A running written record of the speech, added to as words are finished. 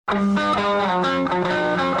This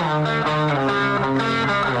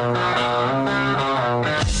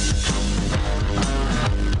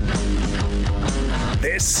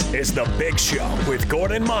is The Big Show with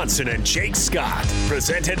Gordon Monson and Jake Scott,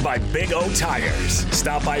 presented by Big O Tires.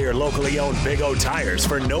 Stop by your locally owned Big O Tires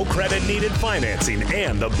for no credit needed financing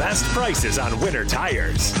and the best prices on winter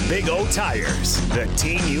tires. Big O Tires, the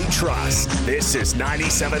team you trust. This is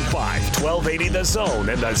 97.5, 1280 The Zone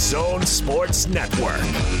and The Zone Sports Network.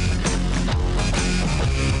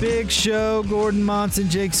 Big Show, Gordon Monson,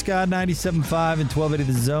 Jake Scott, 97.5 and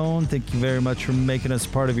 1280 The Zone. Thank you very much for making us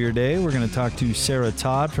part of your day. We're going to talk to Sarah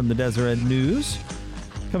Todd from the Deseret News.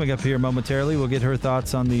 Coming up here momentarily, we'll get her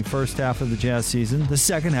thoughts on the first half of the Jazz season, the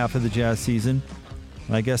second half of the Jazz season,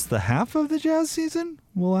 and I guess the half of the Jazz season.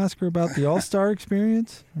 We'll ask her about the All-Star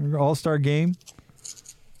experience, or All-Star game.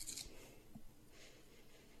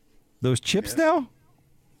 Those chips now?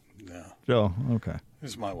 No. Oh, okay.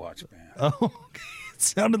 Here's my watch band. Oh, okay.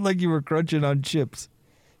 Sounded like you were crunching on chips.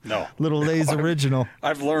 No. Little Lay's original.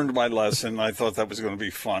 I've learned my lesson. I thought that was going to be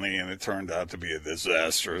funny, and it turned out to be a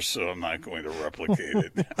disaster, so I'm not going to replicate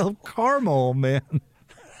it. Oh, caramel, man.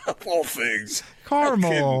 Of all things.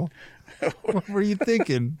 Caramel. What were you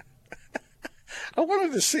thinking? I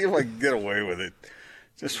wanted to see if I could get away with it,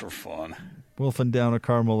 just for fun. Wolfing down a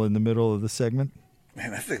caramel in the middle of the segment. Man,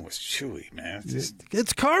 that thing was chewy, man.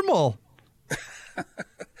 It's caramel.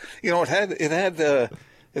 You know,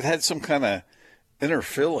 it had some kind of inner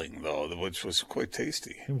filling though, which was quite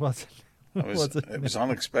tasty. It wasn't. It was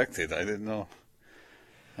unexpected. I didn't know.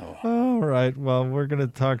 Oh. All right. Well, we're going to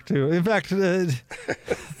talk to. In fact,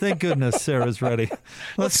 thank goodness Sarah's ready.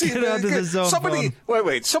 Let's get out to the zone. Somebody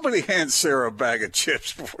hand Sarah a bag of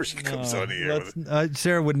chips before she comes on the air with it.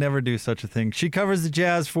 Sarah would never do such a thing. She covers the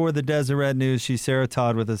Jazz for the Deseret News. She's Sarah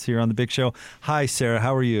Todd with us here on the Big Show. Hi, Sarah.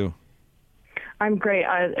 How are you? I'm great.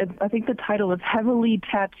 I think the title is Heavily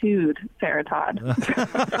Tattooed Sarah Todd.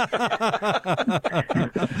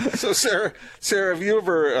 So, Sarah, have you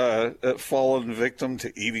ever fallen victim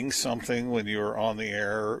to eating something when you were on the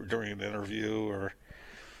air during an interview? Or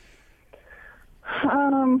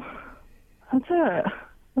that's a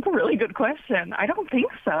really good question. I don't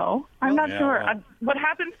think so. I'm not sure. What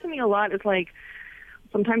happens to me a lot is like,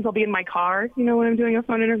 sometimes I'll be in my car, when I'm doing a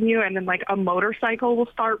phone interview, and then like a motorcycle will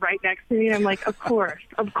start right next to me. And I'm like, of course,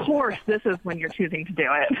 this is when you're choosing to do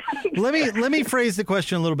it. Let me phrase the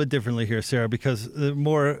question a little bit differently here, Sarah, because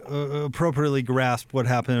more appropriately grasp what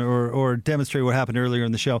happened or demonstrate what happened earlier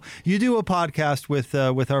in the show. You do a podcast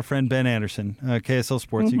with our friend Ben Anderson, KSL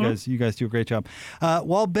Sports. Mm-hmm. You guys do a great job.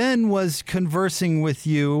 While Ben was conversing with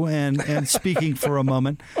you and speaking for a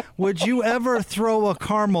moment, would you ever throw a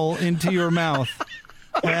caramel into your mouth?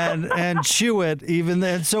 And chew it even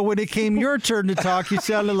then. So when it came your turn to talk, you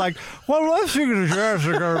sounded like, well, I think the Jazz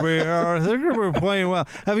are going to be here. I think we're playing well.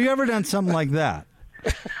 Have you ever done something like that?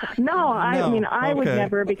 No, I mean, I would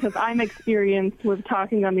never, because I'm experienced with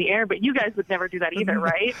talking on the air, but you guys would never do that either,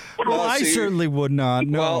 right? Well, I certainly would not,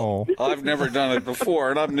 no. Well, I've never done it before,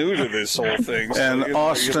 and I'm new to this whole thing. So and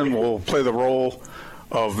Austin will play the role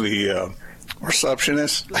of the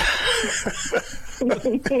receptionist.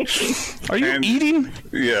 Are you eating?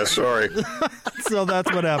 Yeah, sorry. So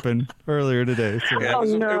that's what happened earlier today. So. Yeah,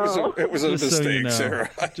 it was a mistake,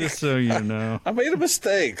 Sarah. Just so you know. I made a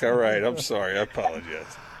mistake. All right, I'm sorry. I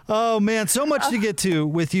apologize. Oh, man, so much to get to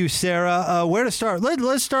with you, Sarah. Where to start?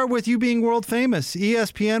 Let's start with you being world famous.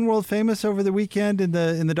 ESPN world famous over the weekend in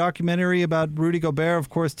the documentary about Rudy Gobert. Of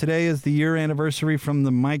course, today is the year anniversary from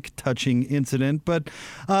the mic touching incident. But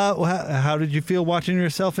how did you feel watching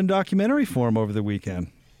yourself in documentary form over the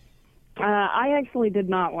weekend? I actually did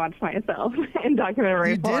not watch myself in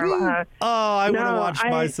documentary form. You didn't? I would have watched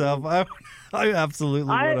myself. I absolutely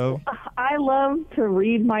would have. I love to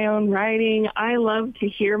read my own writing. I love to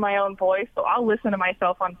hear my own voice, so I'll listen to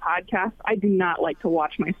myself on podcasts. I do not like to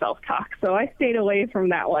watch myself talk, so I stayed away from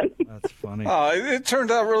that one. That's funny. It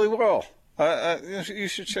turned out really well. You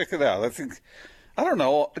should check it out. I don't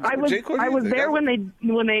know. I was there when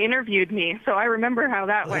they interviewed me, so I remember how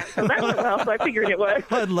that went. So that went well, so I figured it would.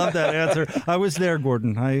 I love that answer. I was there,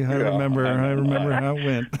 Gordon. I remember how it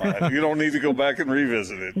went. You don't need to go back and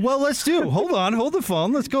revisit it. Well, let's do. Hold the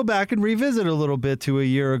phone. Let's go back and revisit a little bit to a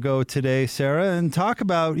year ago today, Sarah, and talk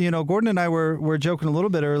about, Gordon and I were joking a little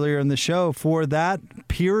bit earlier in the show. For that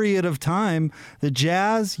period of time, the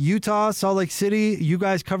Jazz, Utah, Salt Lake City, you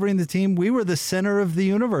guys covering the team, we were the center of the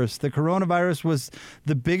universe. The coronavirus was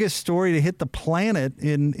the biggest story to hit the planet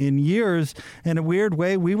in years. In a weird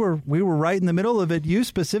way, we were right in the middle of it, you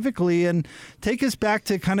specifically. And take us back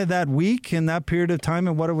to kind of that week and that period of time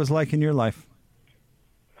and what it was like in your life.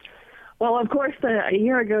 Well, of course, a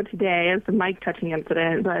year ago today is the mic touching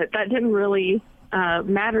incident, but that didn't really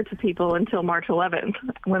matter to people until March 11th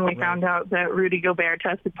when we found out that Rudy Gobert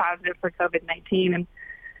tested positive for COVID-19. And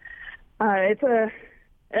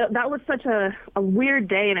that was such a weird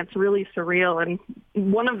day, and it's really surreal. And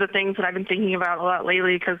one of the things that I've been thinking about a lot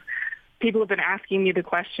lately, because people have been asking me the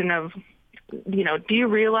question of, you know, do you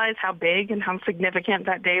realize how big and how significant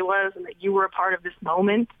that day was and that you were a part of this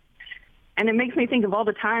moment? And it makes me think of all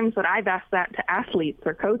the times that I've asked that to athletes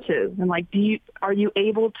or coaches. And like, are you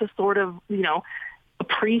able to sort of, you know,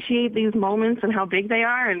 appreciate these moments and how big they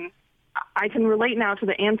are? And I can relate now to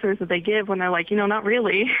the answers that they give when they're like, you know, not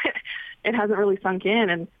really. It hasn't really sunk in.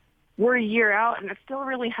 And we're a year out and it still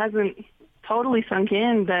really hasn't totally sunk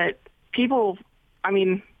in that people, I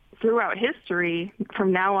mean, throughout history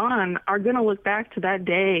from now on are going to look back to that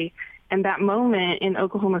day, and that moment in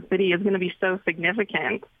Oklahoma City is going to be so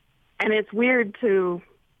significant. And it's weird to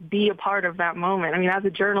be a part of that moment. I mean, as a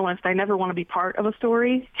journalist, I never want to be part of a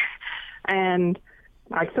story. And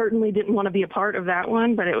I certainly didn't want to be a part of that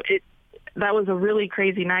one, but that was a really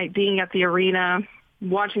crazy night, being at the arena,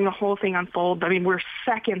 watching the whole thing unfold. I mean, we're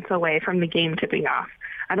seconds away from the game tipping off.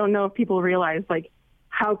 I don't know if people realize, like,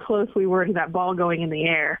 how close we were to that ball going in the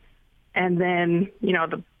air. And then, you know,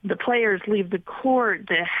 the players leave the court,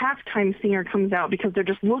 the halftime singer comes out because they're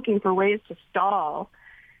just looking for ways to stall.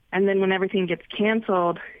 And then when everything gets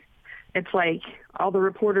canceled, it's like all the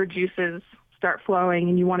reporter juices start flowing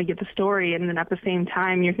and you want to get the story. And then at the same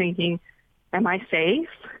time, you're thinking, am I safe?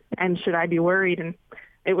 And should I be worried? And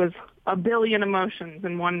it was a billion emotions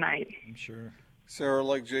in one night. I'm sure. Sarah,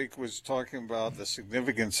 like Jake was talking about the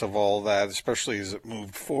significance of all that, especially as it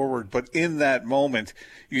moved forward. But in that moment,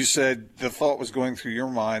 you said the thought was going through your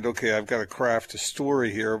mind, okay, I've got to craft a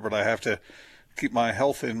story here, but I have to keep my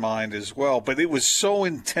health in mind as well. But it was so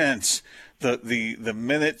intense, the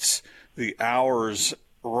minutes, the hours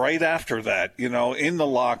right after that, you know, in the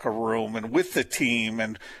locker room and with the team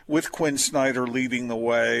and with Quinn Snyder leading the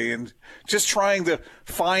way and just trying to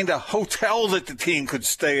find a hotel that the team could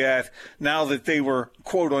stay at now that they were,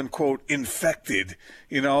 quote unquote, infected,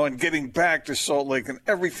 you know, and getting back to Salt Lake and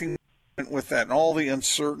everything with that and all the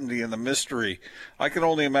uncertainty and the mystery. I can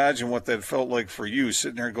only imagine what that felt like for you,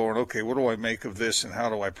 sitting there going, okay, what do I make of this and how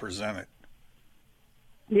do I present it?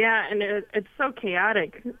 Yeah, and it's so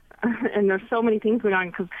chaotic. And there's so many things going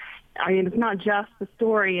on because, I mean, it's not just the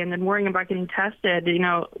story and then worrying about getting tested. You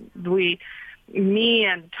know, me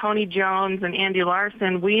and Tony Jones and Andy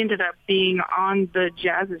Larson, we ended up being on the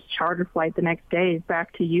Jazz's charter flight the next day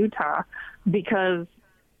back to Utah because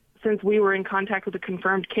since we were in contact with a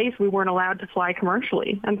confirmed case, we weren't allowed to fly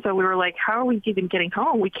commercially. And so we were like, how are we even getting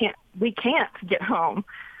home? We can't get home.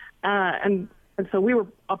 And so we were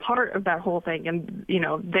a part of that whole thing. And, you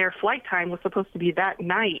know, their flight time was supposed to be that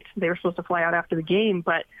night. They were supposed to fly out after the game,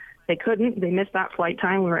 but they couldn't. They missed that flight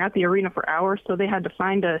time. We were at the arena for hours, so they had to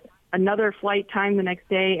find another flight time the next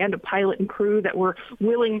day and a pilot and crew that were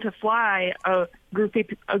willing to fly a group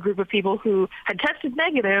of people who had tested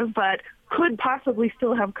negative but could possibly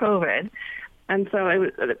still have COVID. And so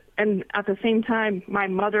and at the same time, my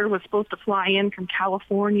mother was supposed to fly in from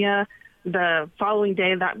California the following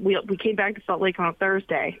day. That we came back to Salt Lake on a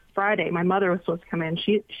Thursday. Friday, my mother was supposed to come in.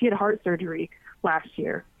 She had heart surgery last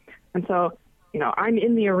year. And so, you know, I'm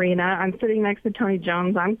in the arena. I'm sitting next to Tony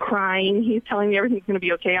Jones. I'm crying. He's telling me everything's going to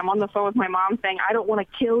be okay. I'm on the phone with my mom saying, I don't want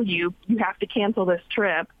to kill you. You have to cancel this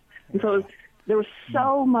trip. And so there was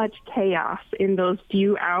so much chaos in those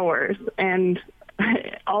few hours, and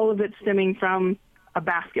all of it stemming from a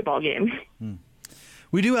basketball game.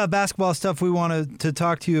 We do have basketball stuff we want to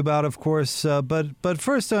talk to you about, of course. But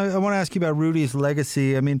first, I want to ask you about Rudy's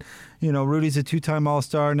legacy. I mean, you know, Rudy's a two-time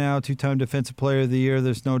All-Star now, two-time Defensive Player of the Year.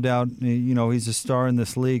 There's no doubt, you know, he's a star in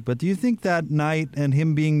this league. But do you think that night and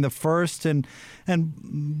him being the first, and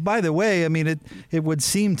by the way, I mean, it would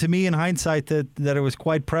seem to me in hindsight that it was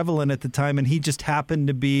quite prevalent at the time, and he just happened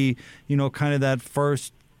to be, you know, kind of that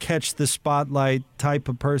first catch the spotlight type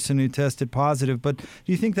of person who tested positive. But do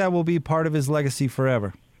you think that will be part of his legacy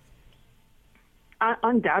forever?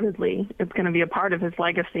 Undoubtedly, it's going to be a part of his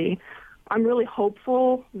legacy. I'm really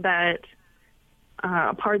hopeful that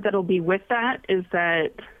a part that will be with that is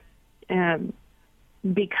that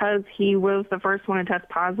because he was the first one to test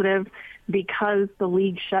positive, because the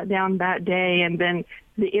league shut down that day, and then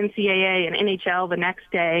the NCAA and NHL the next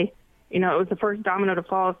day, you know, it was the first domino to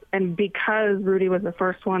fall. And because Rudy was the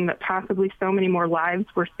first one, that possibly so many more lives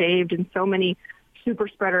were saved and so many super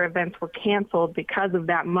spreader events were canceled because of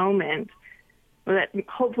that moment. That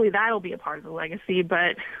hopefully that'll be a part of the legacy.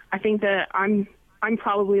 But I think that I'm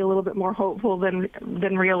probably a little bit more hopeful than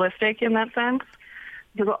realistic in that sense.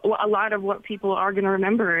 because a lot of what people are going to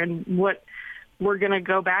remember and what we're going to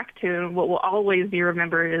go back to and what will always be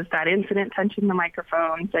remembered is that incident touching the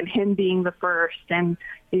microphones and him being the first and,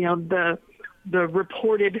 the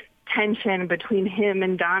reported tension between him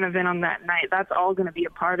and Donovan on that night. That's all going to be a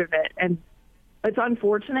part of it. And it's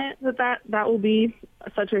unfortunate that will be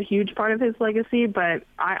such a huge part of his legacy, but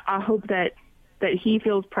I hope that he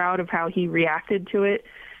feels proud of how he reacted to it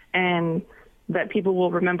and that people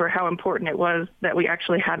will remember how important it was that we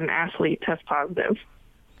actually had an athlete test positive.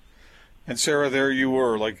 And Sarah, there you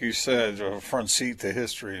were, like you said, a front seat to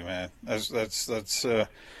history, man. That's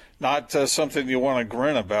not something you want to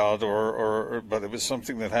grin about, but it was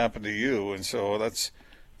something that happened to you, and so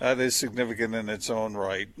that is significant in its own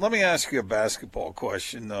right. Let me ask you a basketball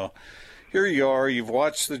question, though. Here you are, you've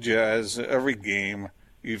watched the Jazz every game.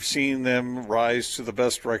 You've seen them rise to the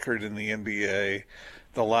best record in the NBA.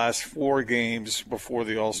 The last 4 games before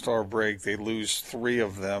the All-Star break, they lose 3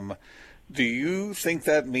 of them. Do you think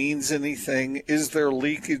that means anything? Is there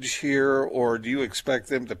leakage here, or do you expect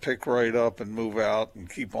them to pick right up and move out and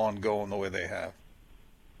keep on going the way they have?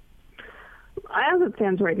 As it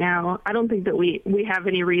stands right now, I don't think that we have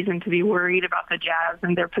any reason to be worried about the Jazz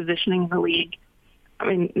and their positioning in the league. I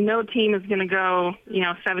mean, no team is going to go,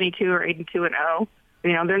 72 or 82-0.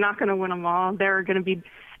 They're not going to win them all. They're going to be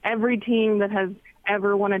every team that has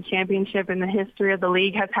ever won a championship in the history of the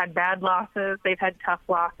league has had bad losses. They've had tough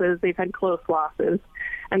losses. They've had close losses.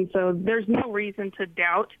 And so there's no reason to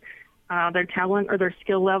doubt their talent or their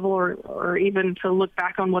skill level or even to look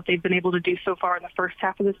back on what they've been able to do so far in the first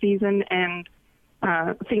half of the season and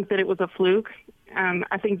think that it was a fluke.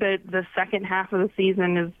 I think that the second half of the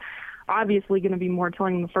season is obviously going to be more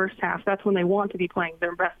telling than the first half. That's when they want to be playing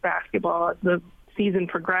their best basketball as the season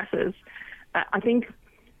progresses. I think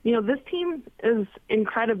this team is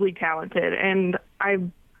incredibly talented, and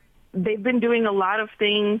they've been doing a lot of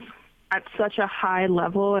things at such a high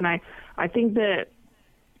level, and I think that,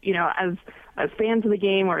 as fans of the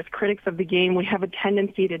game or as critics of the game, we have a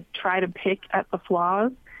tendency to try to pick at the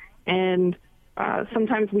flaws, and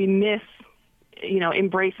sometimes we miss,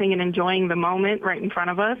 embracing and enjoying the moment right in front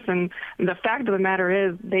of us, and the fact of the matter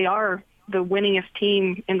is they are the winningest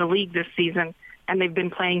team in the league this season. And they've been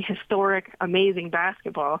playing historic, amazing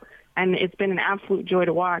basketball. And it's been an absolute joy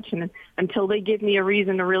to watch. And until they give me a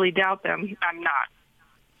reason to really doubt them, I'm not.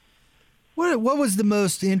 What was the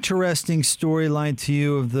most interesting storyline to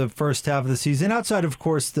you of the first half of the season? Outside, of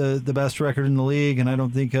course, the best record in the league, and I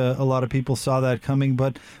don't think a lot of people saw that coming.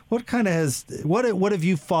 But what have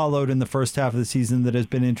you followed in the first half of the season that has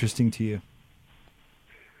been interesting to you?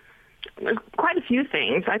 There's quite a few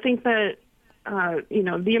things. I think that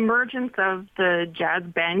the emergence of the Jazz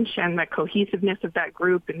bench and the cohesiveness of that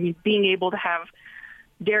group and being able to have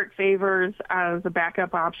Derek Favors as a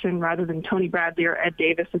backup option rather than Tony Bradley or Ed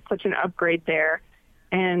Davis is such an upgrade there.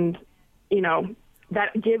 And,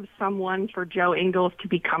 that gives someone for Joe Ingles to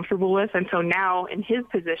be comfortable with. And so now in his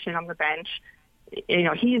position on the bench,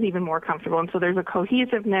 he's even more comfortable. And so there's a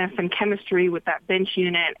cohesiveness and chemistry with that bench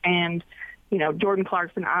unit. And Jordan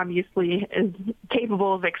Clarkson obviously is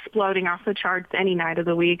capable of exploding off the charts any night of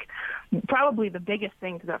the week. Probably the biggest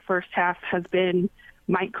thing to that first half has been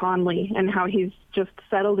Mike Conley and how he's just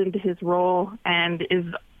settled into his role and is,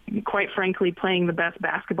 quite frankly, playing the best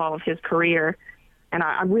basketball of his career. And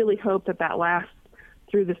I really hope that lasts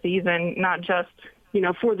through the season, not just,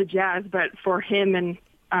 for the Jazz, but for him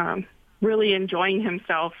and really enjoying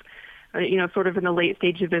himself, sort of in the late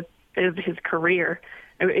stage of his career.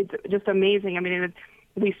 It's just amazing. I mean,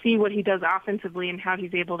 we see what he does offensively and how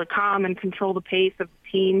he's able to calm and control the pace of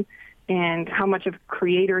the team and how much of a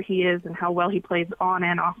creator he is and how well he plays on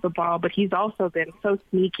and off the ball. But he's also been so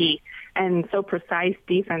sneaky and so precise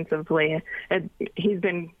defensively. He's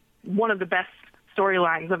been one of the best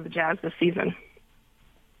storylines of the Jazz this season.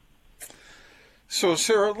 So,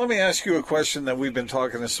 Sarah, let me ask you a question that we've been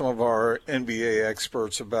talking to some of our NBA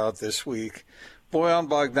experts about this week. Bojan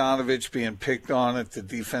Bogdanović being picked on at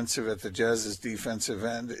the Jazz's defensive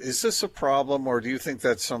end. Is this a problem, or do you think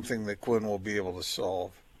that's something that Quinn will be able to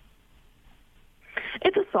solve?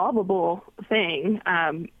 It's a solvable thing.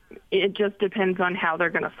 It just depends on how they're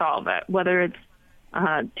going to solve it, whether it's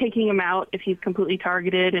taking him out if he's completely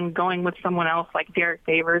targeted and going with someone else like Derek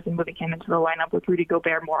Favors and moving him into the lineup with Rudy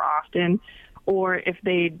Gobert more often, or if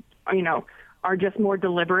they, are just more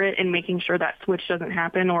deliberate in making sure that switch doesn't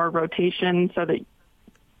happen or a rotation so that,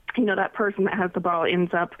 that person that has the ball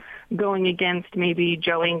ends up going against maybe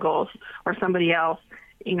Joe Ingles or somebody else.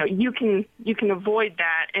 You can avoid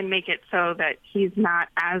that and make it so that he's not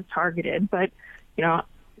as targeted. But,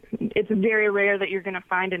 it's very rare that you're going to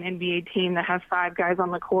find an NBA team that has 5 guys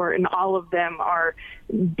on the court and all of them are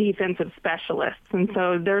defensive specialists. And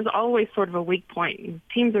so there's always sort of a weak point.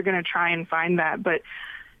 Teams are going to try and find that, but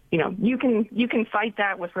you can fight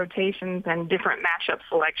that with rotations and different matchup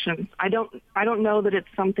selections. I don't know that it's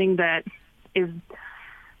something that is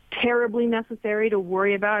terribly necessary to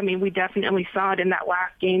worry about. I mean, we definitely saw it in that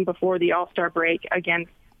last game before the All-Star break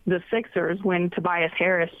against the Sixers when Tobias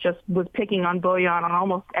Harris just was picking on Bojan on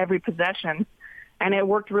almost every possession, and it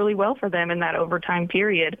worked really well for them in that overtime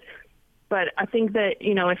period. But I think that,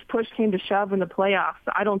 if push came to shove in the playoffs,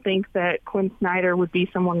 I don't think that Quinn Snyder would be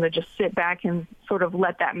someone that just sit back and sort of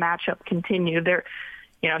let that matchup continue.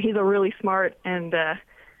 He's a really smart and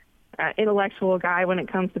intellectual guy when it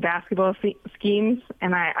comes to basketball schemes,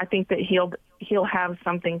 and I think that he'll have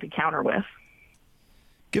something to counter with.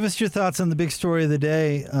 Give us your thoughts on the big story of the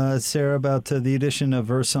day, Sarah, about the addition of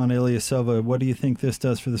Ersan Ilyasova. What do you think this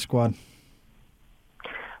does for the squad?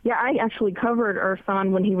 Yeah, I actually covered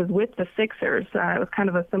Ersan when he was with the Sixers. It was kind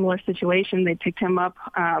of a similar situation. They picked him up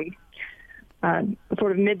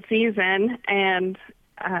sort of mid-season, and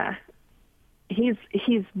he's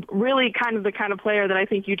really kind of the kind of player that I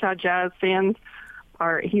think Utah Jazz fans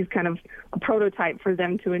are. He's kind of a prototype for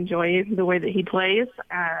them to enjoy the way that he plays.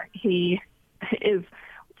 He is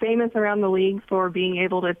famous around the league for being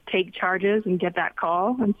able to take charges and get that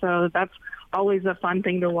call, and so that's always a fun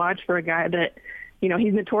thing to watch for a guy that,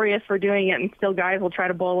 he's notorious for doing it, and still guys will try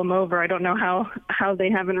to bowl him over. I don't know how they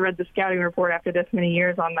haven't read the scouting report after this many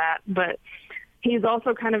years on that, but he's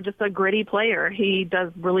also kind of just a gritty player. He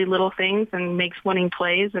does really little things and makes winning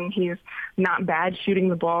plays, and he's not bad shooting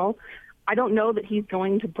the ball. I don't know that he's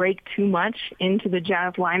going to break too much into the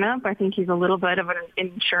Jazz lineup. I think he's a little bit of an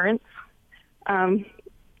insurance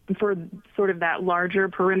for sort of that larger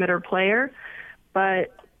perimeter player.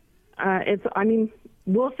 But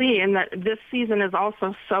we'll see. And that this season is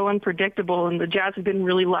also so unpredictable, and the Jazz have been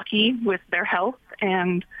really lucky with their health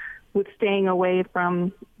and with staying away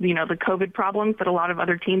from, the COVID problems that a lot of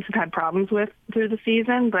other teams have had problems with through the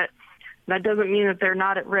season. But that doesn't mean that they're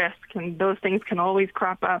not at risk, and those things can always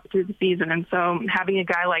crop up through the season. And so having a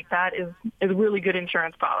guy like that is a really good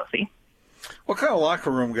insurance policy. What kind of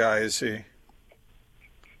locker room guy is he?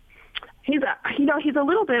 He's a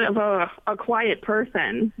little bit of a quiet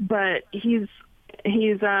person, but he's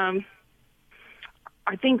I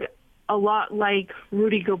think a lot like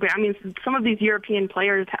Rudy Gobert. I mean, some of these European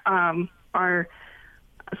players are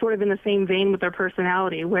sort of in the same vein with their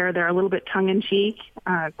personality, where they're a little bit tongue-in-cheek,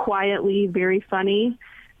 quietly, very funny.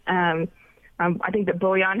 I think that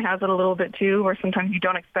Bojan has it a little bit too, where sometimes you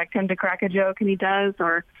don't expect him to crack a joke and he does,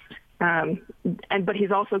 but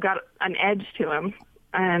he's also got an edge to him.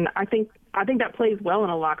 And I think that plays well in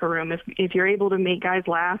a locker room. If you're able to make guys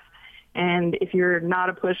laugh, and if you're not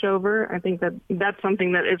a pushover, I think that's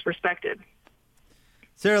something that is respected.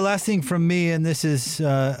 Sarah, last thing from me, and this is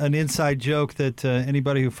an inside joke that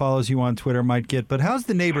anybody who follows you on Twitter might get, but how's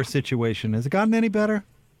the neighbor situation? Has it gotten any better?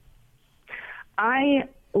 I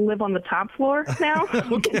live on the top floor now.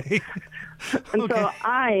 Okay. And so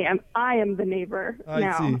I am the neighbor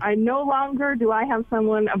now. See. I no longer do I have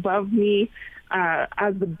someone above me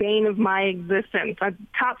as the bane of my existence. I'm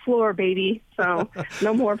top floor, baby, so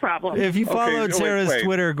no more problems. If you followed Sarah's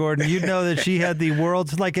Twitter, Gordon, you'd know that she had the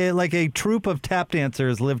world's like a troupe of tap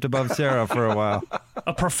dancers lived above Sarah for a while.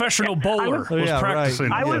 A professional bowler was practicing.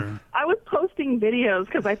 Right. I was posting videos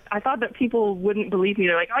because I thought that people wouldn't believe me.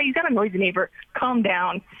 They're like, "Oh, you got a noisy neighbor. Calm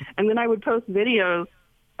down." And then I would post videos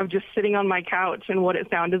of just sitting on my couch and what it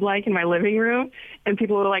sounded like in my living room, and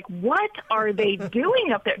people were like, "What are they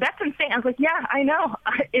doing up there? That's insane." I was like, "Yeah, I know.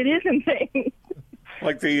 It is insane."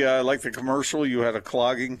 Like the commercial, you had a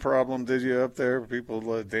clogging problem, did you, up there?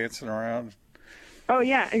 People dancing around. Oh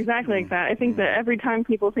yeah, exactly like that. I think that every time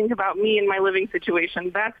people think about me in my living situation,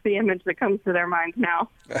 that's the image that comes to their minds now.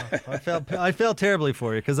 I felt terribly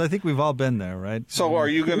for you because I think we've all been there, right? So are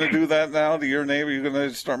you going to do that now to your neighbor? You're going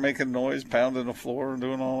to start making noise, pounding the floor and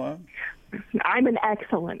doing all that? I'm an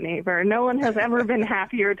excellent neighbor. No one has ever been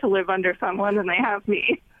happier to live under someone than they have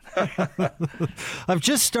me. I've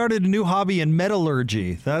just started a new hobby in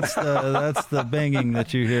metallurgy. That's the banging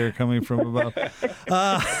that you hear coming from above.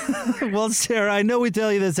 Well, Sarah, I know we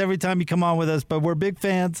tell you this every time you come on with us, but we're big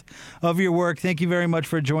fans of your work. Thank you very much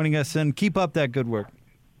for joining us, and keep up that good work.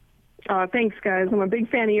 Thanks, guys. I'm a big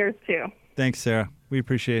fan of yours, too. Thanks, Sarah. We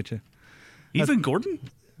appreciate you. Even Gordon?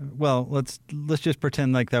 Well, let's just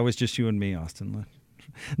pretend like that was just you and me, Austin.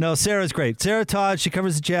 No, Sarah's great. Sarah Todd, she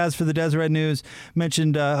covers the Jazz for the Deseret News.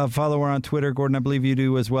 Mentioned follow her on Twitter. Gordon, I believe you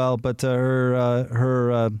do as well. But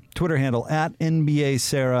her Twitter handle, @NBA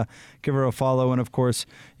Sarah. Give her a follow. And, of course,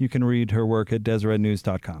 you can read her work at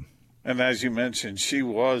DeseretNews.com. And as you mentioned, she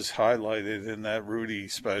was highlighted in that Rudy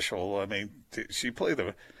special. I mean, she played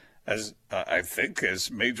I think as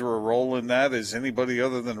major a role in that as anybody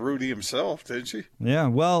other than Rudy himself, did she? Yeah,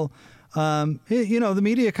 well, the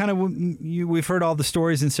media kind of, we've heard all the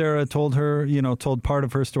stories, and Sarah told part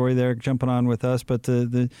of her story there, jumping on with us. But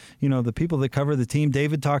the people that cover the team,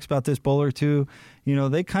 David talks about this, Bowler too.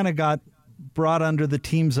 They kind of got brought under the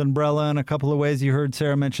team's umbrella in a couple of ways. You heard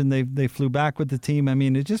Sarah mention they flew back with the team. I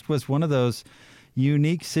mean, it just was one of those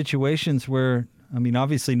unique situations where, I mean,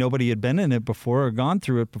 obviously nobody had been in it before or gone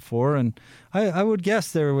through it before. And I would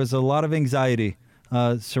guess there was a lot of anxiety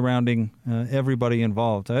surrounding everybody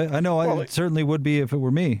involved. I know I certainly would be if it were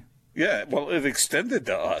me. Yeah, well, it extended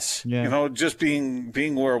to us. Yeah. Just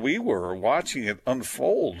being where we were, watching it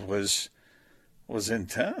unfold was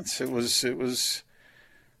intense. It was.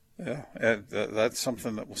 Yeah, that's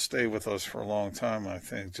something that will stay with us for a long time, I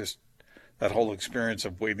think. Just that whole experience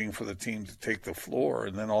of waiting for the team to take the floor,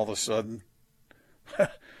 and then all of a sudden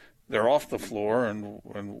they're off the floor, and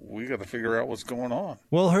we got to figure out what's going on.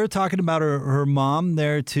 Well, her talking about her mom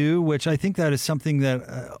there, too, which I think that is something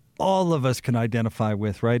that all of us can identify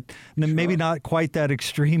with, right? And Sure. Maybe not quite that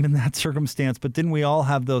extreme in that circumstance, but didn't we all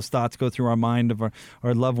have those thoughts go through our mind of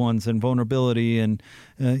our loved ones and vulnerability and,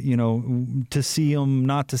 to see them,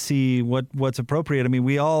 not to see what's appropriate? I mean,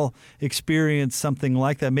 we all experience something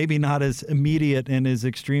like that, maybe not as immediate and as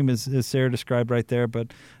extreme as Sarah described right there,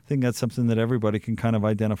 but I think that's something that everybody can kind of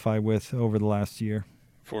identify with over the last year.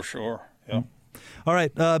 For sure, yeah. All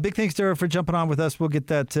right. Big thanks to her for jumping on with us. We'll get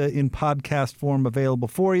that in podcast form available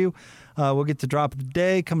for you. We'll get to Drop of the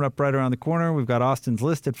Day coming up right around the corner. We've got Austin's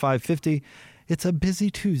List at 5:50. It's a busy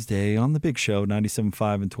Tuesday on The Big Show,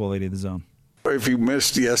 97.5 and 1280 The Zone. If you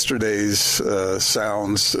missed yesterday's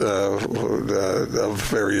sounds of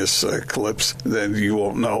various clips, then you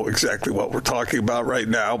won't know exactly what we're talking about right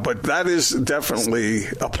now. But that is definitely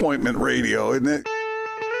appointment radio, isn't it?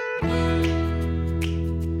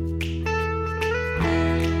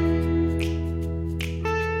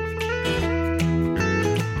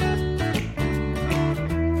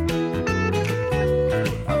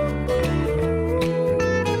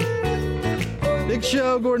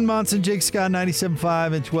 Show, Gordon Monson, Jake Scott,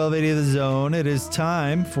 97.5 and 1280 The Zone. It is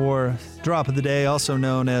time for Drop of the Day, also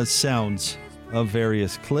known as Sounds of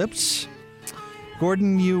Various Clips.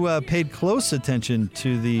 Gordon, you paid close attention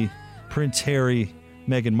to the Prince Harry,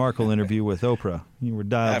 Meghan Markle interview with Oprah. You were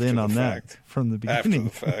dialed in on that from the beginning.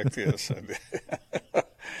 After the fact, yes, I did.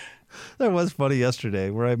 That was funny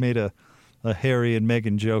yesterday where I made a Harry and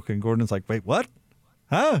Meghan joke, and Gordon's like, wait, what?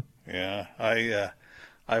 Huh? Yeah,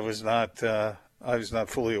 I was not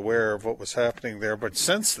fully aware of what was happening there, but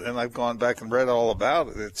since then I've gone back and read all about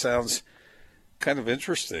it. It sounds kind of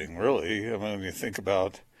interesting, really. I mean, when you think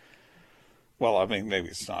about, well, I mean, maybe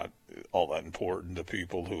it's not all that important to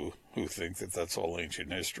people who think that that's all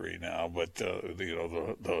ancient history now, but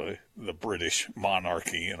the British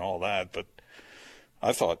monarchy and all that. But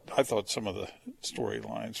I thought some of the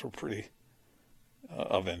storylines were pretty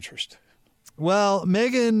of interest. Well,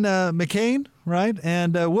 Meghan McCain, right,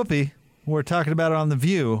 and Whoopi. We're talking about it on The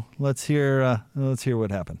View. Let's hear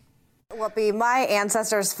what happened. Whoopi, my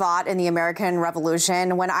ancestors fought in the American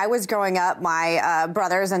Revolution. When I was growing up, my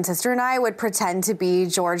brothers and sister and I would pretend to be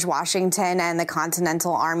George Washington and the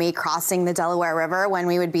Continental Army crossing the Delaware River when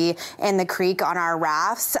we would be in the creek on our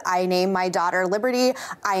rafts. I named my daughter Liberty.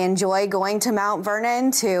 I enjoy going to Mount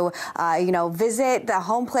Vernon to, visit the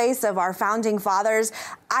home place of our founding fathers.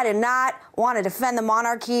 I did not want to defend the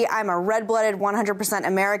monarchy. I'm a red-blooded 100%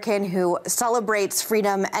 American who celebrates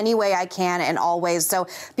freedom any way I can and always. So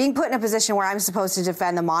being put in a position where I'm supposed to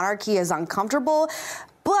defend the monarchy is uncomfortable.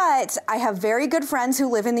 But I have very good friends who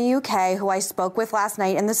live in the UK who I spoke with last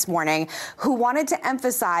night and this morning who wanted to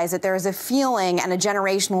emphasize that there is a feeling and a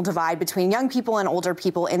generational divide between young people and older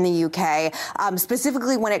people in the UK,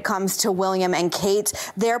 specifically when it comes to William and Kate.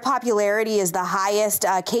 Their popularity is the highest.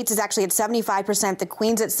 Kate's is actually at 75%, the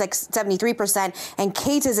Queen's at 73%, and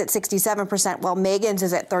Kate's is at 67%, while Meghan's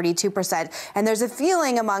is at 32%. And there's a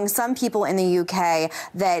feeling among some people in the UK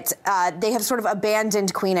that they have sort of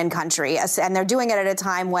abandoned Queen and country, and they're doing it at a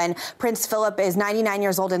time when Prince Philip is 99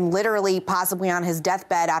 years old and literally possibly on his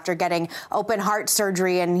deathbed after getting open heart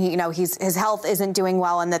surgery, and his health isn't doing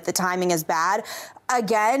well and that the timing is bad.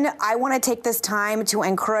 Again, I want to take this time to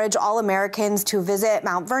encourage all Americans to visit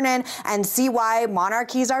Mount Vernon and see why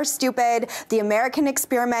monarchies are stupid. The American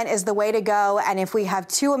experiment is the way to go. And if we have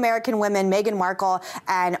two American women, Meghan Markle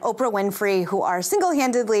and Oprah Winfrey, who are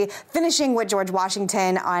single-handedly finishing what George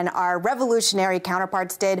Washington and our revolutionary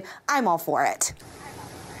counterparts did, I'm all for it.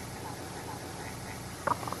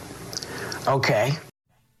 Okay.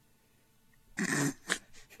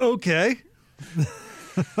 Okay.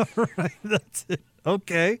 All right, that's it.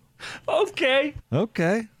 Okay. Okay.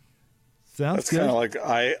 Okay. Sounds That's good. kind of like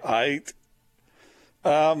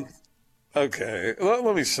okay.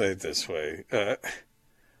 Let me say it this way.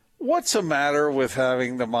 What's the matter with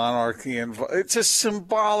having the monarchy involved? It's a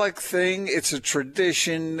symbolic thing. It's a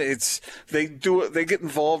tradition. They do it. They get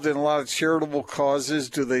involved in a lot of charitable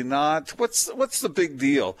causes. Do they not? What's the big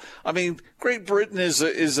deal? I mean, Great Britain is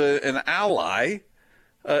an ally,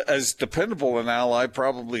 as dependable an ally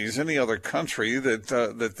probably as any other country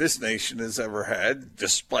that this nation has ever had,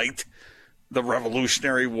 despite the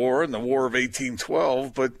Revolutionary War and the War of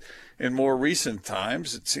 1812. But in more recent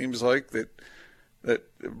times, it seems like that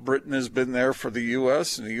Britain has been there for the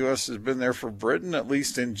U.S. and the U.S. has been there for Britain, at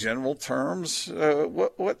least in general terms.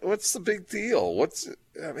 What's the big deal? What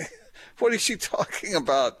is she talking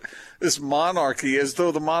about? This monarchy, as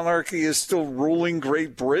though the monarchy is still ruling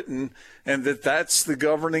Great Britain and that's the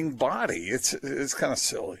governing body. It's kind of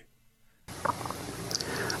silly.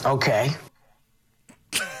 Okay.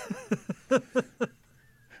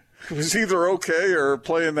 It was either okay or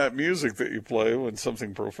playing that music that you play when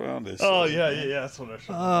something profound is. Oh, yeah, that's what I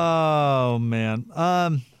should. Oh, man.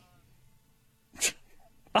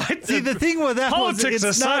 See, the thing with that politics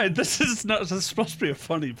aside, this is supposed to be a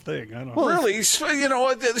funny thing. I don't know. Really,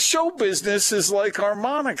 the show business is like our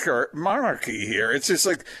monarchy here. It's just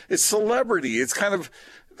like it's celebrity. It's kind of,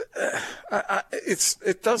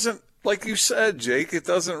 it doesn't, like you said, Jake. It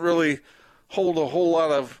doesn't really hold a whole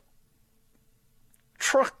lot of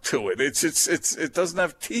truck to it. It doesn't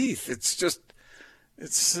have teeth. It's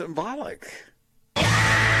symbolic.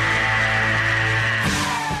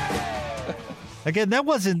 Again, that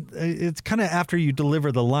wasn't. It's kind of after you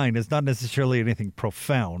deliver the line. It's not necessarily anything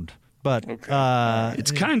profound, but okay. It's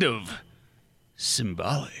kind of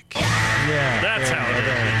symbolic. Yeah, that's how it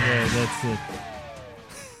is. Yeah, that's it.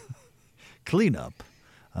 Clean up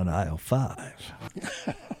on aisle 5.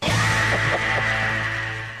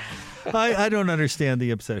 I don't understand the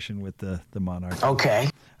obsession with the monarch. Okay.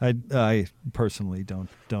 I personally don't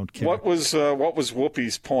care. What was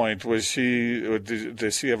Whoopi's point? Was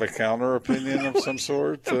does she have a counter opinion of some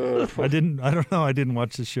sort? I don't know. I didn't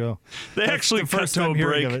watch the show. They actually cut to a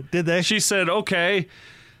break. Did they? She said, "Okay,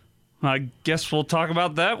 I guess we'll talk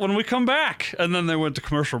about that when we come back." And then they went to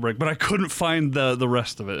commercial break, but I couldn't find the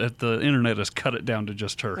rest of it. The internet has cut it down to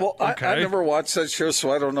just her. Well, okay? I never watched that show, so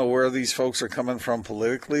I don't know where these folks are coming from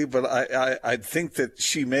politically, but I think that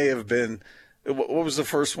she may have been, what was the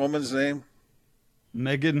first woman's name?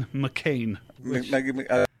 Meghan McCain.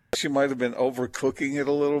 She might have been overcooking it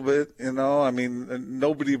a little bit, I mean,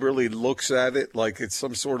 nobody really looks at it like it's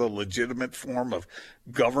some sort of legitimate form of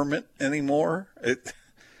government anymore.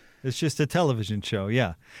 It's just a television show,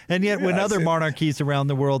 yeah. And yet when other monarchies around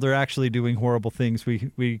the world are actually doing horrible things,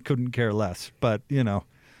 we couldn't care less. But,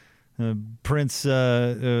 Prince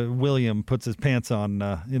William puts his pants on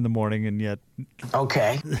in the morning, and yet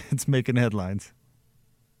it's making headlines.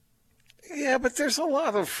 Yeah, but there's a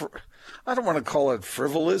lot of, I don't want to call it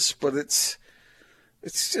frivolous, but it's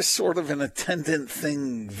just sort of an attendant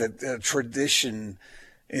thing, that tradition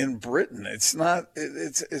in Britain. It's not,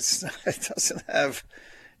 it doesn't have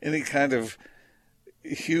any kind of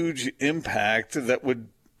huge impact that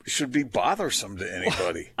should be bothersome to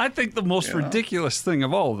anybody. I think the most ridiculous thing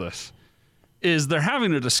of all this is they're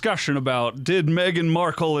having a discussion about, did Meghan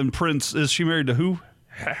Markle and Prince, is she married to who?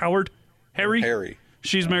 Howard? Harry? Harry.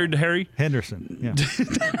 She's married to Harry? Henderson, yeah.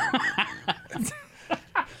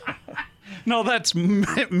 No, that's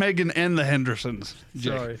Meghan and the Hendersons.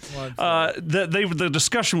 Sorry. The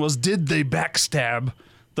discussion was, did they backstab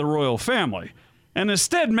the royal family? And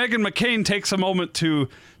instead, Meghan McCain takes a moment to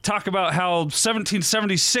talk about how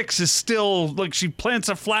 1776 is still, like, she plants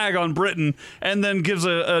a flag on Britain and then gives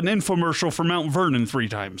an infomercial for Mount Vernon 3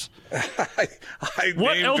 times. I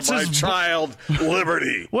named my child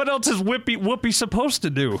Liberty. What else is Whoopi supposed to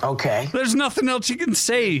do? Okay. There's nothing else you can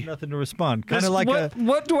say. Nothing to respond. Kind of like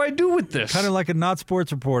what do I do with this? Kind of like a not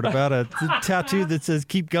sports report about a tattoo that says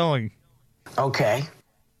 "keep going." Okay.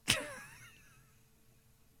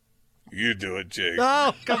 You do it, Jake.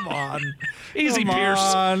 Oh, come on. Easy, come Pierce.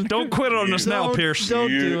 On. Don't quit on us now, Pierce. Don't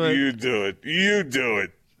do it. You do it. You do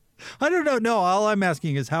it. I don't know. No, all I'm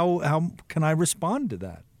asking is how can I respond to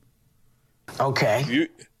that? Okay.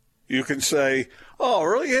 You can say, "Oh,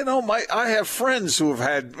 really? You know, I have friends who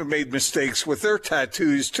have made mistakes with their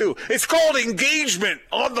tattoos too. It's called engagement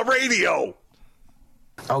on the radio."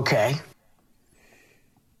 Okay.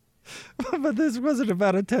 But this wasn't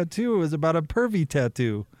about a tattoo. It was about a pervy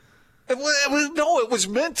tattoo. It was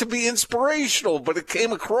meant to be inspirational, but it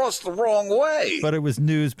came across the wrong way. But it was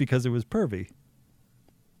news because it was pervy.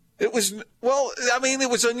 It was, it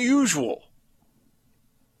was unusual.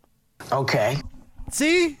 Okay.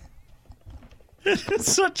 See?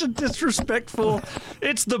 It's such a disrespectful.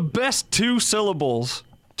 It's the best 2 syllables.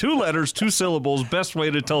 2 letters, 2 syllables. Best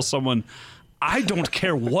way to tell someone, I don't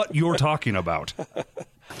care what you're talking about.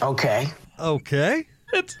 Okay. Okay.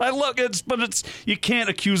 But you can't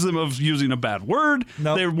accuse them of using a bad word.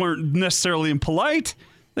 Nope. They weren't necessarily impolite.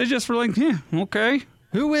 They just were like, yeah, okay.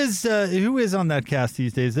 Who is on that cast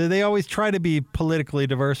these days? They always try to be politically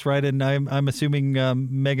diverse, right? And I'm assuming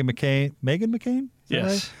Meghan McCain. Meghan McCain? Is that Yes.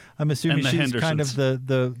 right? I'm assuming she's kind of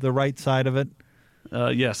the right side of it.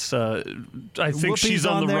 Yes. I think Whoopi's she's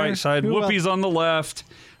on the there. right side. Who Whoopi's on the left.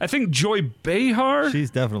 I think Joy Behar.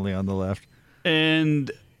 She's definitely on the left.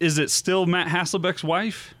 And is it still Matt Hasselbeck's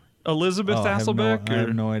wife, Elizabeth Hasselbeck? I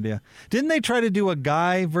have no idea. Didn't they try to do a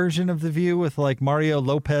guy version of The View with like Mario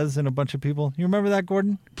Lopez and a bunch of people? You remember that,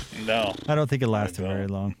 Gordon? No. I don't think it lasted very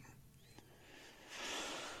long.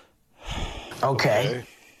 Okay.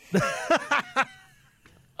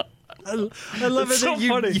 I love It's it so that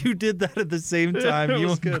funny. you did that at the same time. It You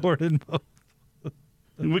was and good. Gordon both.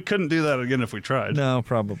 We couldn't do that again if we tried. No,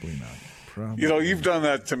 probably not. You know, you've done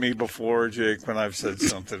that to me before, Jake, when I've said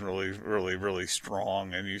something really, really, really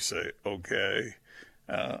strong, and you say, okay.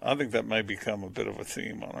 I think that might become a bit of a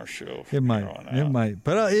theme on our show. It might. It might.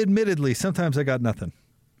 But admittedly, sometimes I got nothing.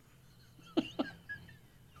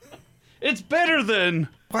 It's better than.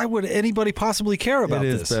 Why would anybody possibly care about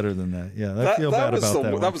this? It is better than that. Yeah, I feel bad about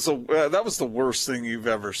that. That was the worst thing you've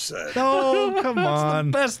ever said. Oh, come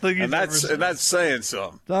on. The best thing you've And ever said. that's saying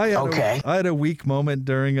something. I had a weak moment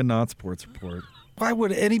during a not sports report. Why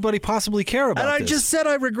would anybody possibly care about this? And I just said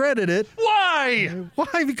I regretted it. Why?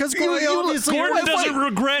 Why? Because obviously Gordon doesn't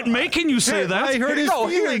regret making you say that. I hurt his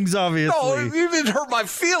feelings, obviously. No, you didn't hurt my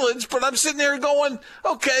feelings, but I'm sitting there going,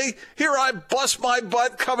 okay, here I bust my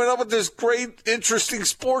butt coming up with this great, interesting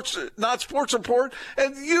not sports report,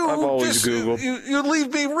 and you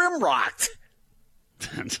leave me rim-rocked.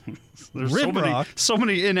 There's so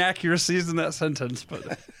many inaccuracies in that sentence,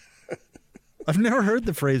 but I've never heard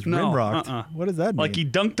the phrase rim-rocked. What does that mean? Like he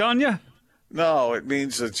dunked on you? No, it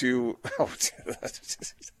means that you...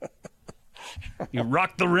 You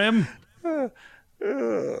rocked the rim? Oh,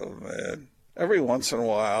 man. Every once in a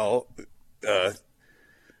while,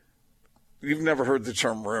 you've never heard the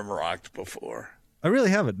term rim-rocked before. I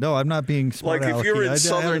really haven't. No, I'm not being smart. Like if you're in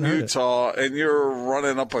southern Utah and you're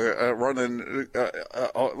running up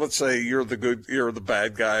let's say you're the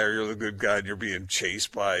bad guy or you're the good guy and you're being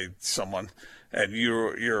chased by someone, and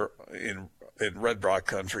you're in Red Rock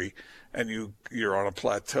country and you're on a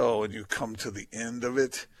plateau and you come to the end of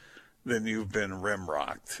it, then you've been rim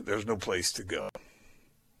rocked. There's no place to go.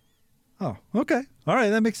 Oh, okay. All right,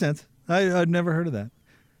 that makes sense. I've never heard of that.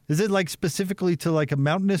 Is it like specifically to like a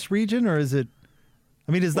mountainous region, or is it?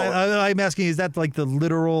 I mean, I'm asking, is that like the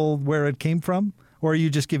literal where it came from, or are you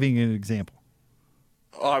just giving an example?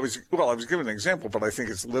 I was giving an example, but I think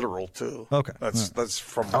it's literal too. Okay, that's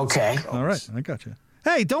from okay. All right, I got you.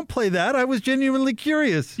 Hey, don't play that. I was genuinely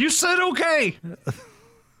curious. You said okay.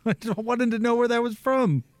 I wanted to know where that was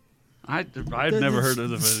from. I've never heard of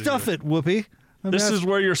the video. Stuff it, Whoopi. This is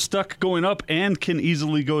where you're stuck going up and can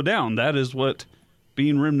easily go down. That is what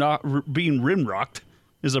being rim-rocked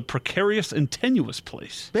is, a precarious and tenuous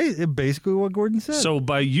place. Basically what Gordon said. So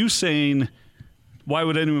by you saying, why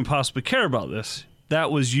would anyone possibly care about this? That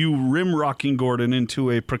was you rim-rocking Gordon into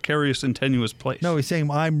a precarious and tenuous place. No, he's saying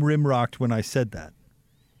I'm rim-rocked when I said that.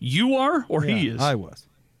 You are, or yeah, he is? I was.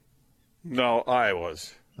 No, I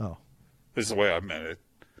was. Oh. This is the way I meant it.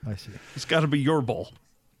 I see. It's got to be your ball.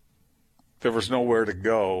 There was nowhere to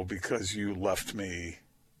go because you left me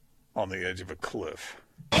on the edge of a cliff.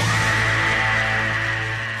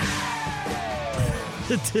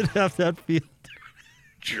 It did have that feel.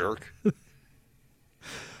 Jerk.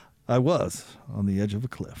 I was on the edge of a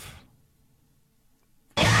cliff.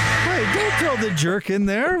 Hey, don't throw the jerk in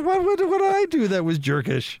there. What did I do that was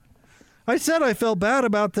jerkish? I said I felt bad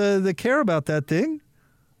about the care about that thing.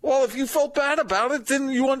 Well, if you felt bad about it, then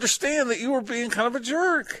you understand that you were being kind of a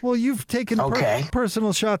jerk. Well, you've taken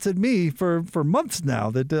personal shots at me for months now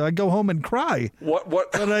that I go home and cry. What?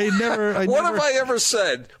 But I never. What have I ever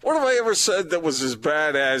said? What have I ever said that was as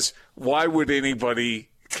bad as, why would anybody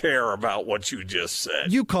care about what you just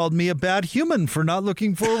said? You called me a bad human for not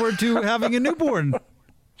looking forward to having a newborn.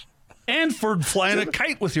 And for flying a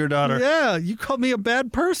kite with your daughter. Yeah, you called me a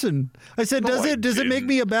bad person. I said, does it make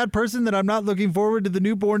me a bad person that I'm not looking forward to the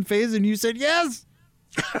newborn phase? And you said, yes.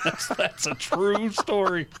 That's a true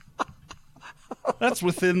story. That's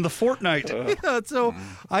within the fortnight. Yeah, so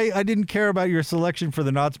I didn't care about your selection for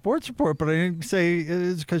the Not Sports Report, but I didn't say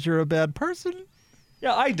it's because you're a bad person.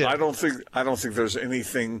 Yeah, I did. I don't think there's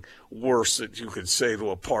anything worse that you could say to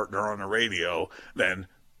a partner on the radio than,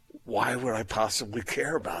 why would I possibly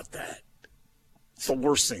care about that? It's the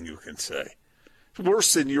worst thing you can say.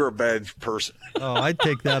 Worse than you're a bad person. Oh, I'd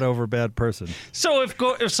take that over bad person. So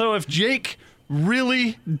if Jake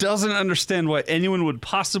really doesn't understand why anyone would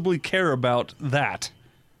possibly care about that,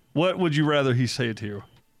 what would you rather he say to you?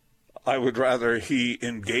 I would rather he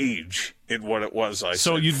engage in what it was I said.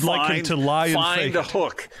 So you'd like him to lie and fake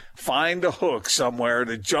it. Find a hook somewhere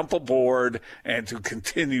to jump aboard and to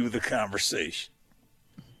continue the conversation.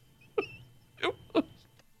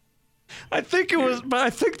 I think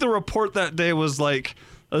the report that day was like,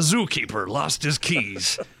 a zookeeper lost his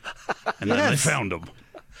keys, and then they found him.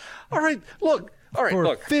 All right, look. All right, for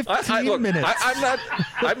look. 15 minutes.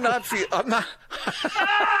 I'm not feeling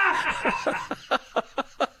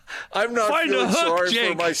sorry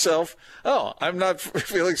for myself. Oh, I'm not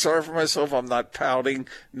feeling sorry for myself. I'm not pouting.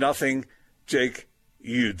 Nothing. Jake,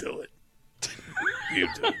 you do it. You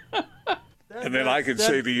do it. And then I can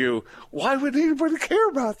say to you, why would anybody care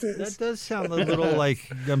about this? That does sound a little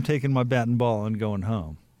like I'm taking my bat and ball and going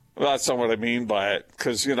home. Well, that's not what I mean by it.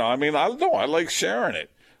 Because, I like sharing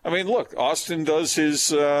it. I mean, look, Austin does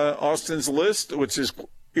his Austin's list, which is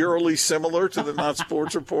eerily similar to the Not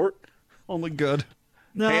Sports Report. Only good.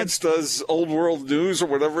 No, Hans does Old World News or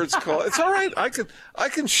whatever it's called. It's all right. I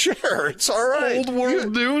can share. It's all right. Old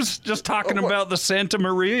World News, just talking about the Santa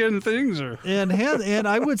Maria and things, and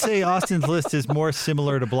I would say Austin's list is more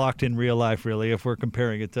similar to Blocked in Real Life, really, if we're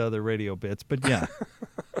comparing it to other radio bits. But yeah,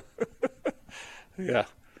 yeah,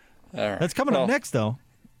 all right. That's coming up next, though.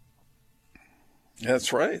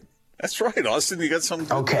 That's right. That's right, Austin. You got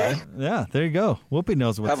something. Okay. Yeah, there you go. Whoopi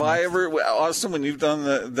knows what's next. I ever, Austin, when you've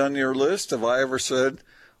done your list, have I ever said,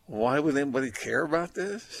 why would anybody care about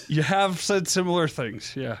this? You have said similar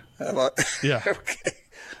things, yeah. Have I? Yeah. Okay.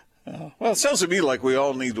 Well, it sounds to me like we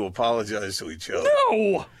all need to apologize to each other.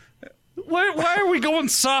 No! Why are we going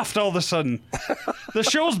soft all of a sudden? The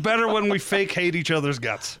show's better when we fake hate each other's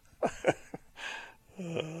guts.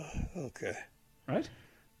 Okay. Right?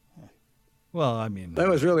 Well, I mean, that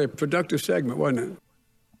was really a productive segment, wasn't it?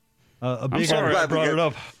 I'm sorry I brought it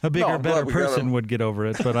up. A bigger, better person would get over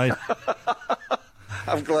it, but I.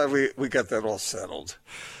 I'm glad we got that all settled.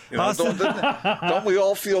 Don't we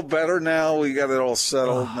all feel better now? We got it all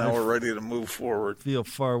settled. Now we're ready to move forward. Feel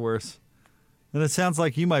far worse. And it sounds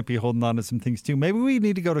like you might be holding on to some things too. Maybe we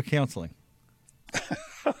need to go to counseling.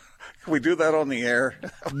 Can we do that on the air?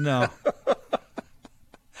 No.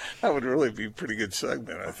 That would really be a pretty good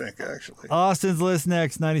segment, I think, actually. Austin's list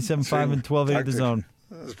next, 97.5 and 1280 The Zone.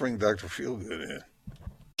 Let's bring Dr. Feelgood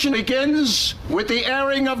in. Begins with the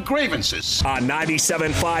airing of grievances. On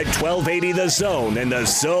 97.5, 1280 The Zone and The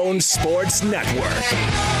Zone Sports Network.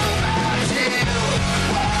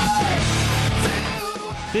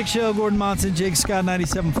 Big Show, Gordon Monson, Jake Scott,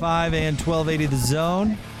 97.5 and 1280 The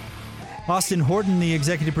Zone. Austin Horton, the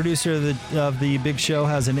executive producer of the Big Show,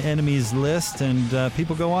 has an enemies list, and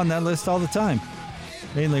people go on that list all the time.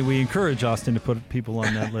 Mainly, we encourage Austin to put people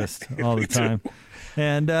on that list all the time.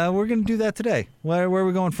 And we're going to do that today. Where are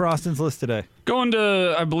we going for Austin's list today? Going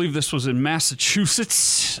to, I believe this was in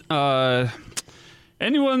Massachusetts. Anyone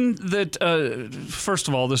that, first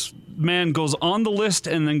of all, this man goes on the list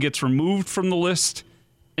and then gets removed from the list,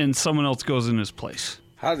 and someone else goes in his place.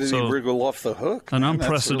 How did he wriggle off the hook? An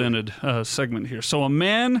unprecedented segment here. So a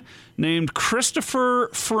man named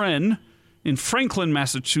Christopher Friend in Franklin,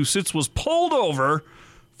 Massachusetts, was pulled over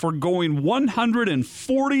for going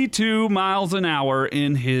 142 miles an hour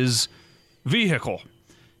in his vehicle.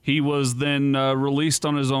 He was then released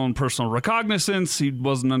on his own personal recognizance. He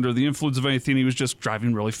wasn't under the influence of anything. He was just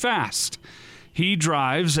driving really fast. He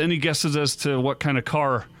drives, any guesses as to what kind of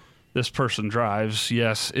car this person drives?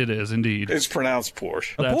 Yes, it is indeed. It's pronounced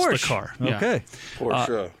Porsche. That's Porsche. the car. Okay. Yeah.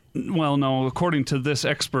 Porsche. Well, no, according to this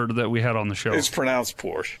expert that we had on the show. It's pronounced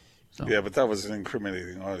Porsche. So. Yeah, but that was an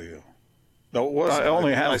incriminating audio. No, it wasn't. I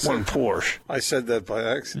only have one Porsche. I said that by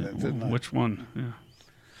accident, didn't I? Which one? Yeah.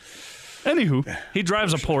 Anywho, he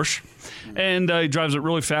drives a Porsche, and he drives it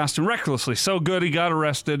really fast and recklessly. So good, he got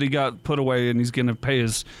arrested, he got put away, and he's going to pay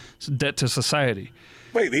his debt to society.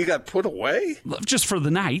 Wait, he got put away? Just for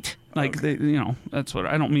the night. Like, okay. That's what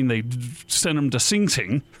I don't mean they sent him to Sing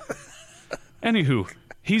Sing. Anywho,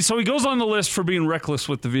 he goes on the list for being reckless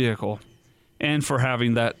with the vehicle and for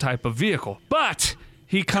having that type of vehicle. But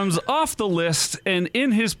he comes off the list, and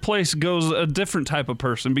in his place goes a different type of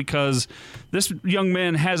person, because this young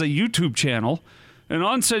man has a YouTube channel, and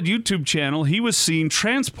on said YouTube channel, he was seen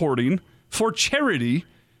transporting for charity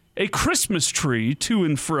a Christmas tree to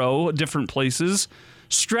and fro different places,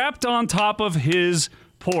 strapped on top of his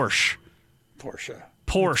Porsche. Porsche.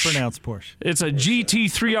 It's pronounced Porsche. It's a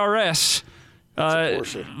GT3 RS. At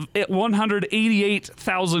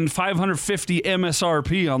 $188,550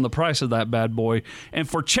 MSRP on the price of that bad boy. And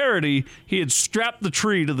for charity, he had strapped the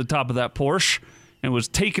tree to the top of that Porsche and was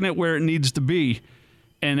taking it where it needs to be.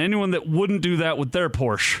 And anyone that wouldn't do that with their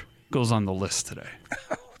Porsche goes on the list today.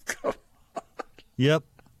 Yep.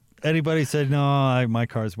 Anybody said, no, my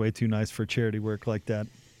car's way too nice for charity work like that.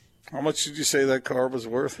 How much did you say that car was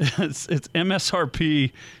worth? Its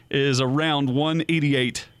MSRP is around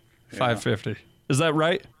 $188,550. Is that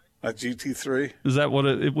right? A GT3? Is that what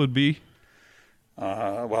it would be?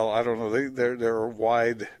 Well, I don't know. There are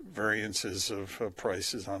wide variances of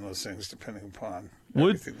prices on those things depending upon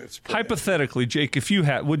everything that's put hypothetically, Jake, if you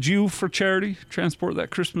had, would you, for charity, transport that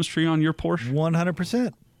Christmas tree on your Porsche?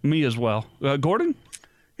 100%. Me as well. Gordon?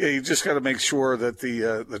 Yeah, you just got to make sure that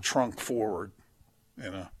the trunk forward,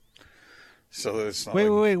 so that it's not.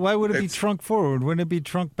 Wait. Why would it be trunk forward? Wouldn't it be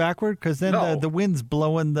trunk backward? Because then the wind's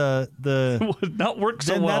blowing the would not work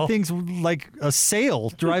so then well. That thing's like a sail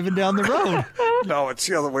driving down the road. No, it's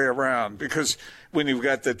the other way around, because when you've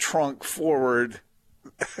got the trunk forward,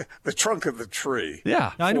 the trunk of the tree.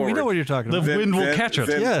 Yeah, we know what you're talking about. The wind will catch it.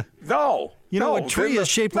 Yeah. No. A tree is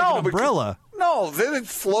shaped like an umbrella. No, then it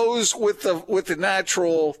flows with the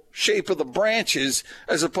natural shape of the branches,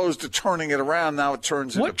 as opposed to turning it around. Now it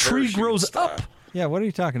turns into what tree grows style. up? Yeah, what are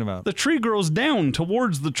you talking about? The tree grows down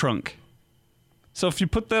towards the trunk. So if you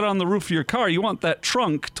put that on the roof of your car, you want that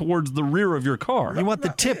trunk towards the rear of your car. You want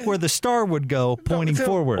the tip where the star would go, pointing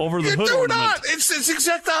forward. Over the hood do ornament. not. It's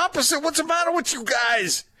exact opposite. What's the matter with you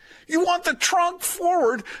guys? You want the trunk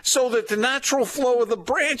forward so that the natural flow of the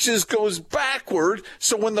branches goes backward.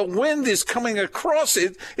 So when the wind is coming across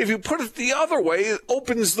it, if you put it the other way, it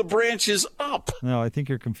opens the branches up. No, I think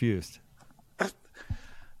you're confused.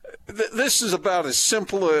 This is about as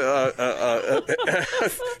simple.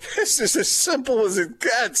 This is as simple as it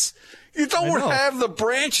gets. You don't have the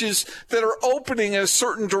branches that are opening in a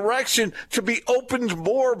certain direction to be opened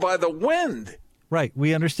more by the wind. Right.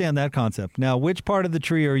 We understand that concept. Now, which part of the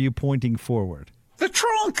tree are you pointing forward? The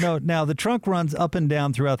trunk. No, now the trunk runs up and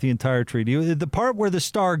down throughout the entire tree. The part where the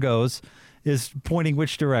star goes is pointing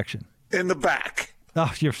which direction? In the back.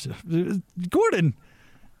 Oh, you're Gordon.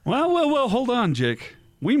 Well, hold on, Jake.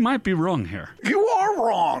 We might be wrong here. You are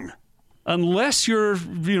wrong. Unless you're,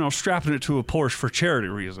 strapping it to a Porsche for charity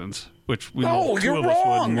reasons, which we know two you're of us would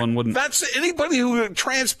wrong. and one wouldn't. That's anybody who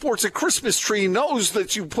transports a Christmas tree knows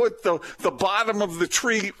that you put the bottom of the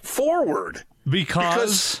tree forward.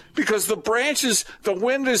 Because the branches, the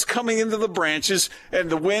wind is coming into the branches,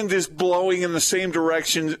 and the wind is blowing in the same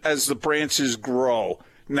direction as the branches grow.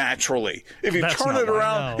 Naturally, if you turn it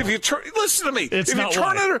around, listen to me. If you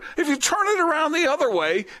turn it around the other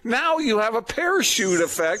way, now you have a parachute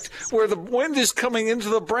effect where the wind is coming into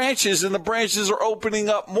the branches and the branches are opening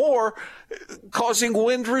up more, causing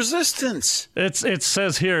wind resistance. It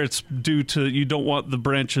says here it's due to you don't want the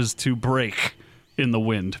branches to break in the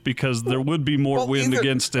wind, because there would be more wind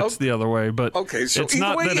against it the other way. But so it's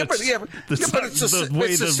not that it's the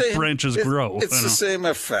way the branches grow. It's the same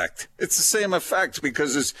effect. It's the same effect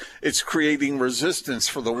because it's creating resistance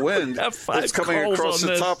for the wind that's coming across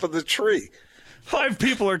the top of the tree. 5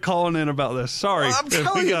 people are calling in about this. Sorry,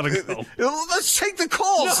 we gotta go. Let's take the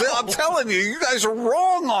calls. No. I'm telling you, you guys are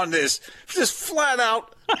wrong on this. Just flat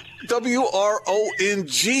out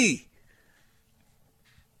WRONG.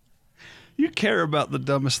 You care about the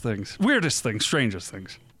dumbest things, weirdest things, strangest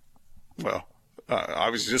things. Well, I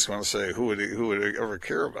was just going to say, who would ever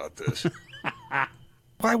care about this?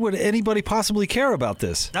 Why would anybody possibly care about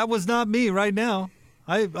this? That was not me right now.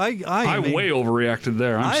 I way overreacted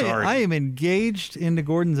there. I'm sorry. I am engaged into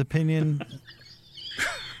Gordon's opinion.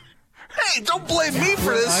 Hey, don't blame me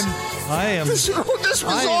for this. I am. This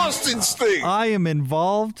was Austin's thing. I am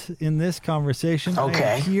involved in this conversation. Okay.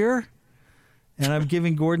 I am here, and I'm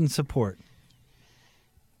giving Gordon support.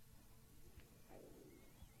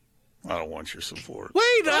 I don't want your support.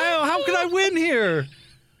 Wait, how can I win here?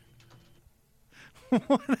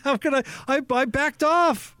 How can I backed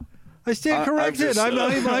off. I stand corrected.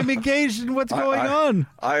 I'm engaged in what's going on.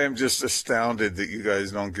 I am just astounded that you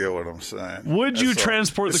guys don't get what I'm saying. Would you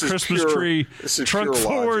transport the Christmas tree trunk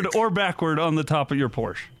forward or backward on the top of your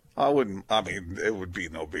Porsche? I wouldn't. I mean, it would be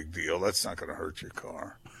no big deal. That's not going to hurt your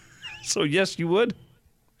car. So, yes, you would?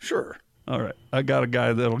 Sure. All right. I got a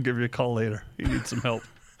guy that'll give you a call later. He needs some help.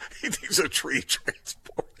 He needs a tree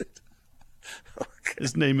transported. Okay.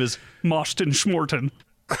 His name is Moston Schmorton.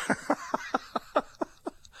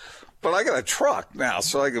 But I got a truck now,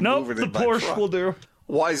 so I can move it in my truck. The Porsche will do.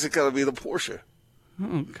 Why is it got to be the Porsche?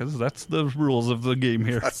 Because that's the rules of the game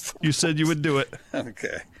here. You said you would do it.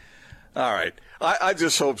 Okay. All right. I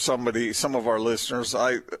just hope some of our listeners,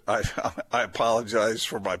 I apologize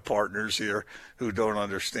for my partners here who don't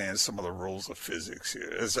understand some of the rules of physics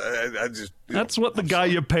here. That's what the guy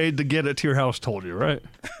you paid to get it to your house told you, right?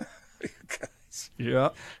 You guys. Yeah.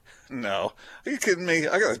 No. Are you kidding me?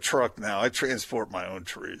 I got a truck now. I transport my own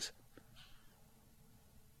trees.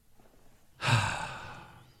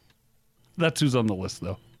 That's who's on the list,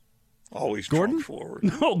 though. Always Gordon forward.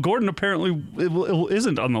 No, Gordon apparently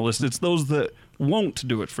isn't on the list. It's those that won't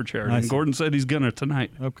do it for charity. And Gordon said he's going to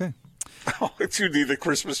tonight. Okay. Oh, you need the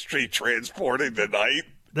Christmas tree transporting tonight.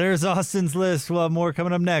 There's Austin's list. We'll have more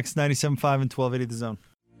coming up next. 97.5 and 1280 The Zone.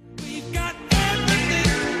 We've got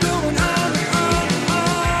everything going on.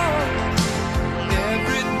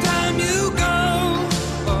 Every time you go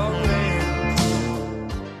away.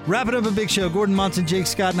 Wrapping up a big show. Gordon Monson, Jake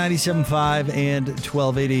Scott, 97.5 and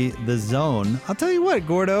 1280 The Zone. I'll tell you what,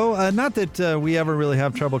 Gordo, not that we ever really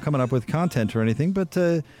have trouble coming up with content or anything, but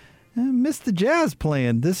missed the Jazz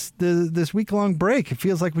playing this week-long break. It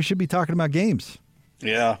feels like we should be talking about games.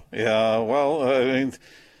 Yeah. Well, I mean,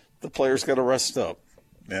 the players got to rest up.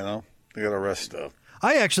 You know, they got to rest up.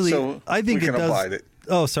 I think it does. Abide it.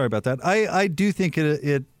 Oh, sorry about that. I do think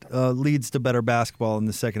it leads to better basketball in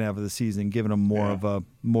the second half of the season, giving them more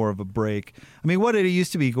of a break. I mean, what did it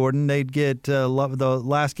used to be, Gordon? They'd get the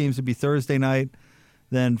last games would be Thursday night,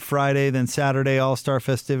 then Friday, then Saturday All-Star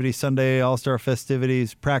festivities, Sunday All-Star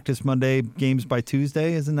festivities, practice Monday, games by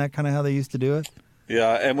Tuesday. Isn't that kind of how they used to do it?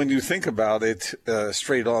 Yeah, and when you think about it,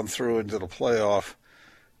 straight on through into the playoff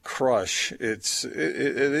crush, it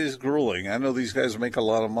is grueling. I know these guys make a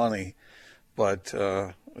lot of money, but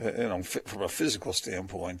from a physical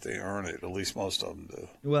standpoint, they earn it. At least most of them do.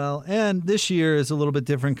 Well, and this year is a little bit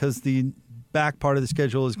different because the back part of the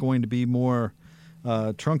schedule is going to be more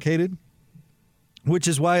truncated, which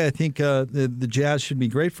is why I think the Jazz should be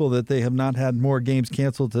grateful that they have not had more games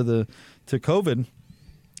canceled to COVID.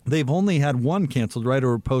 They've only had one canceled, right,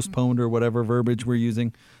 or postponed, or whatever verbiage we're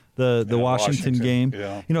using. The Washington game.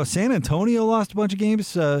 Yeah. You know, San Antonio lost a bunch of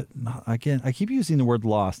games. I keep using the word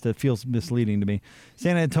lost. That feels misleading to me.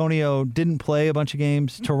 San Antonio didn't play a bunch of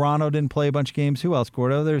games. Toronto didn't play a bunch of games. Who else,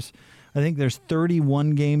 Gordo? I think there's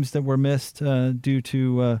 31 games that were missed due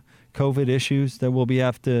to COVID issues that will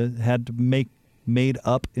had to make made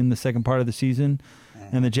up in the second part of the season.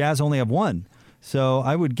 And the Jazz only have one. So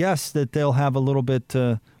I would guess that they'll have a little bit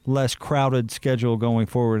less crowded schedule going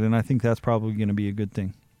forward, and I think that's probably going to be a good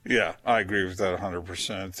thing. Yeah, I agree with that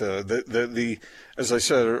 100%. As I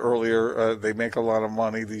said earlier, they make a lot of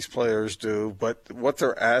money, these players do, but what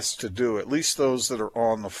they're asked to do, at least those that are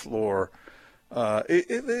on the floor, it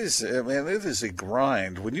is a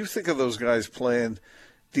grind. When you think of those guys playing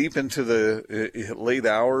deep into the late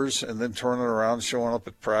hours and then turning around, showing up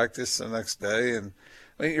at practice the next day, and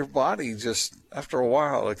I mean, your body just, after a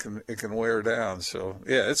while, it can wear down. So,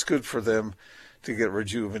 yeah, it's good for them to get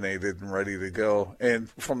rejuvenated and ready to go. And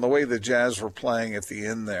from the way the Jazz were playing at the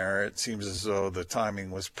end there, it seems as though the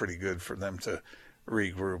timing was pretty good for them to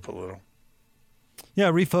regroup a little.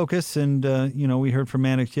 Yeah, refocus. And, we heard from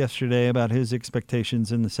Mannix yesterday about his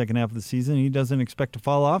expectations in the second half of the season. He doesn't expect to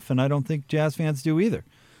fall off, and I don't think Jazz fans do either.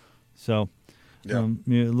 So a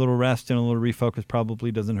little rest and a little refocus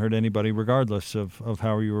probably doesn't hurt anybody, regardless of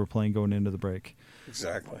how you were playing going into the break.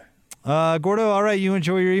 Exactly. Gordo, all right, you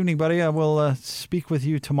enjoy your evening, buddy. I will speak with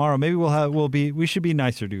you tomorrow. Maybe we should be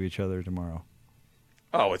nicer to each other tomorrow.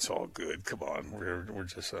 Oh, it's all good. Come on, we're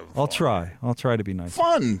just having fun. I'll try to be nice.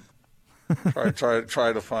 Fun.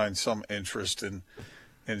 try to find some interest in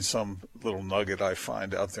some little nugget I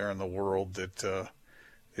find out there in the world that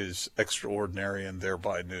is extraordinary and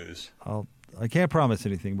thereby news. I can't promise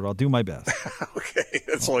anything, but I'll do my best. Okay,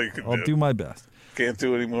 that's all you can do. I'll do my best. Can't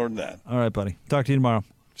do any more than that. All right, buddy. Talk to you tomorrow.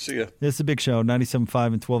 See ya. This is The Big Show, 97.5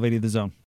 and 1280 The Zone.